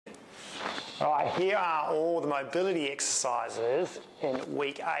Alright, here are all the mobility exercises in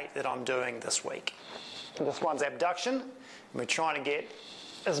week 8 that I'm doing this week. This one's abduction, and we're trying to get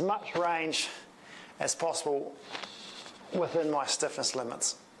as much range as possible within my stiffness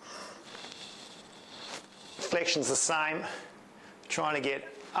limits. Flexion's the same, trying to get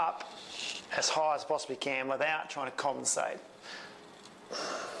up as high as possibly can without trying to compensate.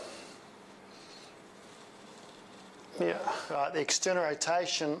 Yeah, the external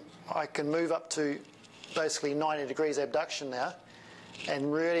rotation, I can move up to basically 90 degrees abduction now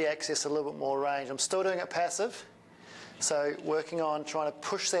and really access a little bit more range. I'm still doing it passive, so working on trying to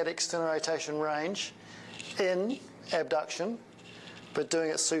push that external rotation range in abduction, but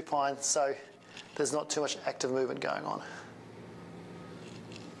doing it supine so there's not too much active movement going on.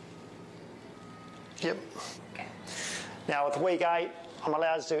 Yep. Now with week 8, I'm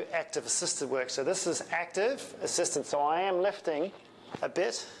allowed to do active assisted work. So this is active assisted. So I am lifting a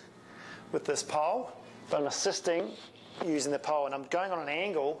bit with this pole, but I'm assisting using the pole, and I'm going on an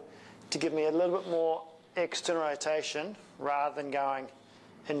angle to give me a little bit more external rotation rather than going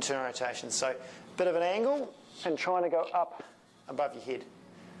internal rotation. So a bit of an angle and trying to go up above your head.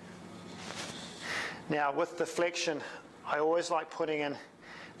 Now with the flexion, I always like putting in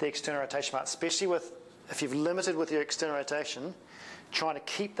the external rotation part, especially if you've limited with your external rotation, trying to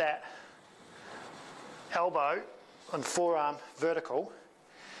keep that elbow and forearm vertical,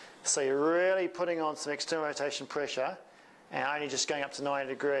 so you're really putting on some external rotation pressure and only just going up to 90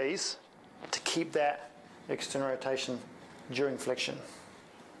 degrees to keep that external rotation during flexion.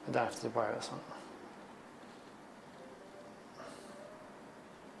 I don't have to worry about this one.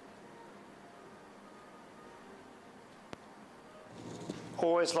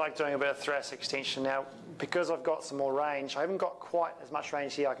 Always like doing a bit of thoracic extension. Now, because I've got some more range, I haven't got quite as much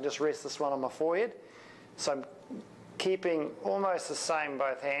range here. I can just rest this one on my forehead. So I'm keeping almost the same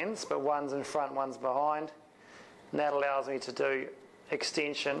both hands, but one's in front, one's behind. And that allows me to do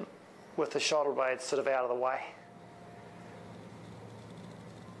extension with the shoulder blades sort of out of the way.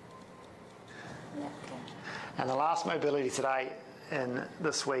 And the last mobility today in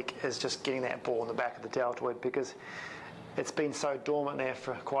this week is just getting that ball in the back of the deltoid, because it's been so dormant there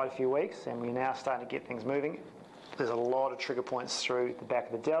for quite a few weeks, and we're now starting to get things moving. There's a lot of trigger points through the back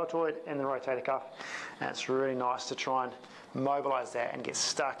of the deltoid and the rotator cuff, and it's really nice to try and mobilise that and get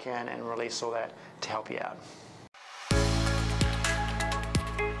stuck in and release all that to help you out.